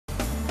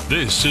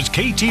This is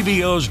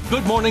KTVO's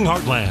Good Morning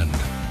Heartland.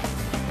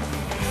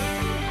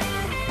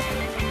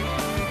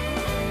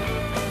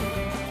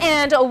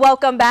 And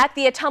welcome back.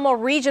 The Ottumwa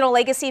Regional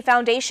Legacy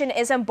Foundation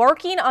is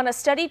embarking on a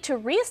study to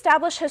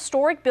reestablish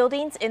historic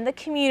buildings in the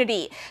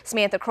community.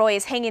 Samantha Croy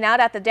is hanging out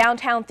at the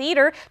Downtown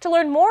Theater to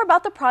learn more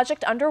about the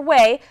project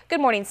underway. Good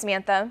morning,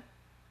 Samantha.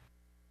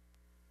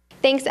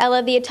 Thanks,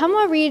 Ella. The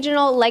Ottumwa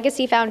Regional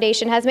Legacy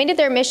Foundation has made it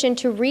their mission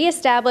to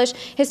reestablish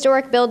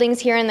historic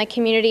buildings here in the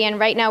community, and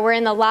right now we're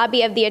in the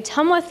lobby of the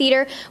Ottumwa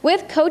Theater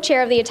with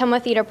co-chair of the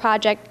Ottumwa Theater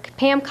Project,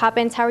 Pam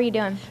Coppins. How are you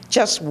doing?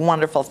 Just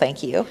wonderful,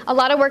 thank you. A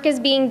lot of work is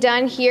being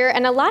done here,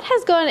 and a lot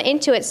has gone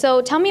into it.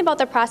 So tell me about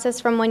the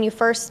process from when you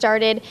first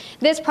started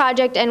this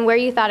project and where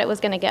you thought it was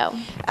going to go.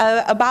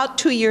 About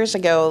 2 years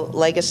ago,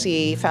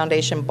 Legacy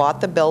Foundation bought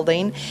the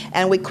building,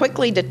 and we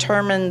quickly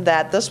determined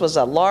that this was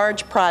a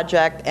large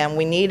project and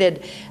we needed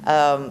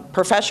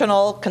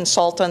professional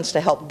consultants to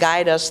help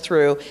guide us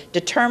through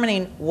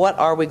determining what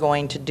are we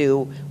going to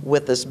do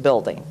with this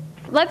building.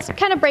 Let's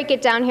kind of break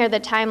it down here, the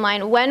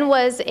timeline. When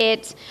was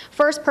it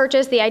first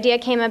purchased, the idea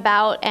came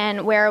about,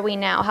 and where are we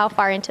now? How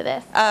far into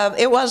this?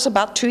 It was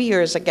about 2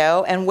 years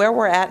ago, and where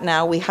we're at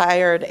now, we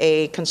hired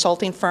a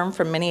consulting firm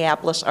from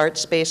Minneapolis Art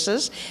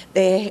Spaces.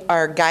 They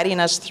are guiding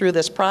us through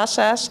this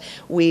process.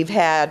 We've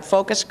had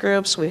focus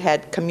groups, we've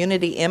had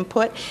community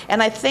input,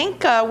 and I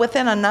think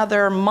within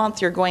another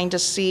month you're going to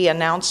see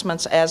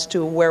announcements as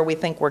to where we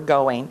think we're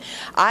going.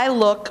 I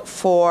look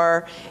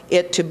for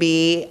it to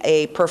be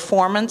a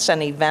performance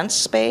and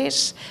events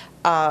space,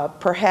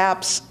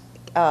 perhaps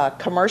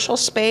commercial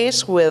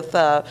space with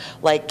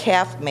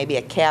maybe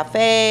a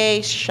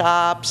cafe,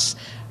 shops,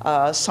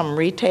 some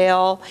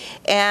retail,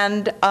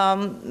 and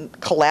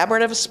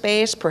collaborative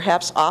space,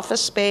 perhaps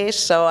office space.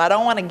 So I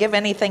don't want to give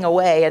anything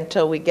away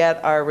until we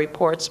get our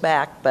reports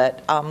back,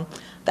 but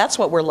that's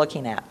what we're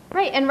looking at.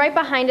 Right, and right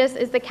behind us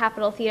is the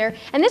Capitol Theater,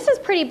 and this is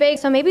pretty big,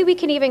 so maybe we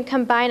can even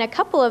combine a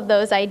couple of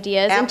those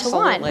ideas into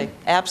one.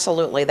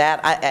 Absolutely.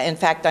 In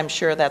fact, I'm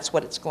sure that's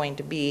what it's going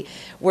to be.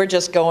 We're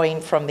just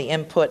going from the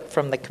input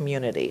from the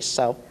community.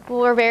 So. Well,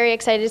 we're very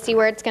excited to see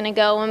where it's going to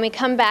go. When we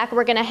come back,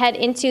 we're going to head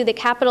into the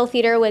Capitol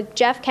Theater with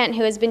Jeff Kent,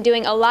 who has been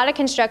doing a lot of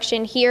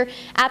construction here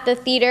at the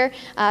theater.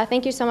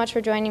 Thank you so much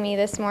for joining me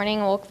this morning.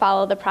 We'll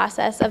follow the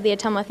process of the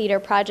Ottumwa Theater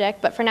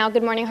project, but for now,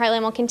 Good Morning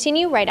Heartland will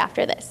continue right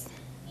after this.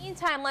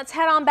 Meantime, let's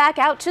head on back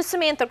out to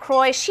Samantha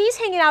Croy. She's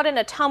hanging out in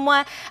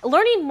Ottumwa,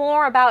 learning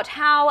more about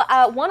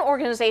how one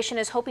organization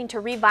is hoping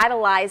to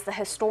revitalize the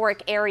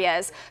historic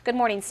areas. Good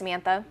morning,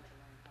 Samantha.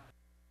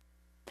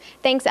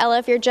 Thanks, Ella.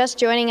 If you're just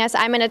joining us,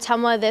 I'm in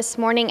Ottumwa this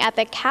morning at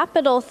the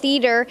Capitol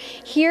Theater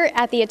here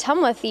at the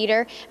Ottumwa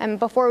Theater. And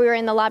before we were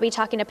in the lobby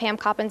talking to Pam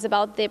Coppins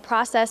about the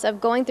process of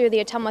going through the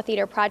Ottumwa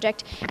Theater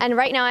project. And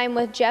right now I'm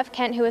with Jeff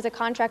Kent, who is a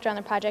contractor on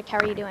the project. How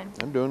are you doing?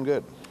 I'm doing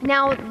good.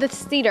 Now,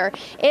 this theater,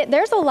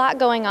 there's a lot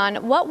going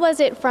on. What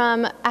was it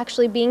from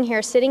actually being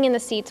here, sitting in the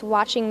seats,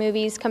 watching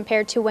movies,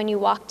 compared to when you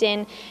walked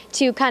in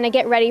to kind of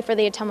get ready for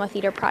the Ottumwa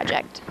Theater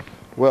project?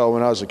 Well,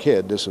 when I was a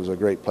kid, this was a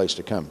great place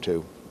to come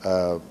to.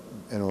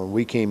 And when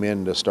we came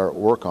in to start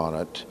work on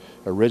it,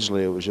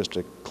 originally it was just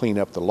to clean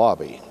up the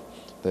lobby.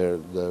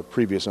 The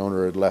previous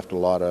owner had left a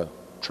lot of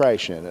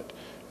trash in it,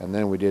 and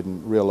then we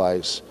didn't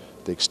realize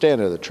the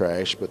extent of the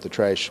trash, but the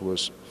trash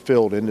was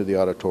filled into the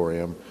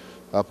auditorium,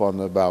 up on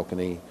the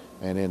balcony,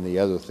 and in the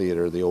other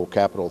theater, the old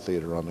Capitol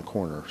Theater on the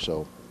corner.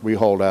 So we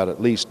hauled out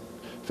at least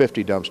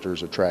 50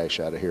 dumpsters of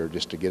trash out of here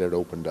just to get it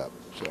opened up.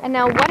 So. And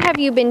now what have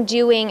you been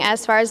doing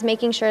as far as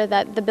making sure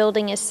that the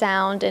building is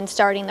sound and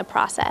starting the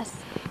process?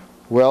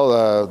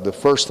 Well, the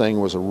first thing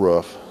was a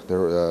roof.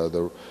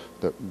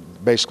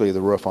 Basically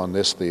the roof on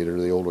this theater,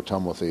 the old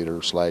Ottumwa Theater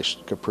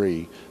 /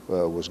 Capri,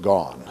 was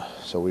gone.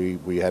 So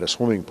we had a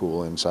swimming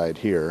pool inside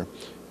here,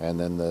 and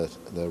then the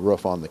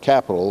roof on the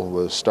Capitol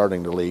was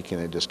starting to leak,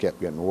 and it just kept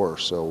getting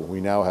worse. So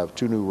we now have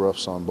 2 new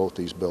roofs on both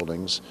these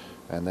buildings,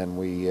 and then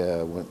we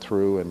went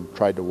through and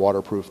tried to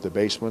waterproof the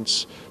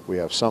basements. We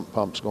have sump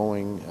pumps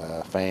going,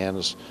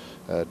 fans,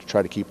 to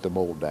try to keep the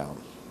mold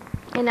down.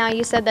 And now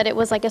you said that it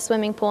was like a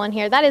swimming pool in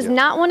here. That is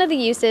not one of the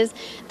uses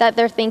that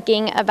they're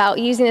thinking about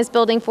using this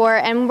building for,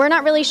 and we're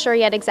not really sure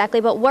yet exactly,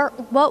 but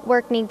what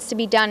work needs to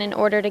be done in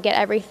order to get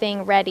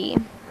everything ready?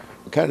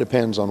 It kind of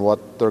depends on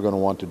what they're going to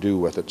want to do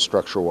with it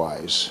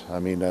structure-wise. I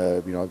mean,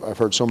 I've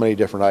heard so many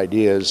different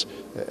ideas.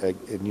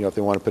 If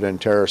they want to put in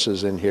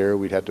terraces in here,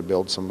 we'd have to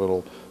build some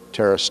little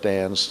terrace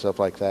stands, stuff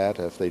like that.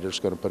 If they're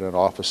just going to put in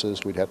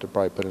offices, we'd have to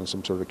probably put in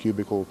some sort of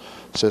cubicle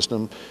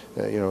system.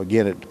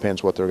 Again, it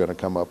depends what they're going to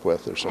come up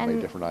with. There's so many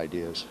different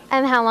ideas.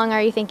 And how long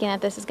are you thinking that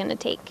this is going to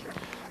take?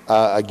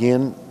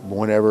 Again,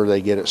 whenever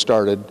they get it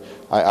started,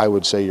 I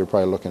would say you're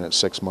probably looking at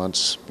 6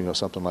 months,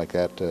 something like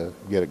that, to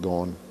get it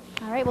going.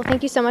 All right, well,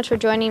 thank you so much for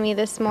joining me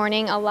this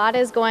morning. A lot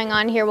is going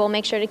on here. We'll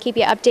make sure to keep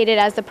you updated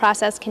as the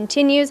process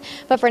continues.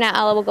 But for now,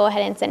 Ella, we'll go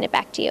ahead and send it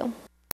back to you.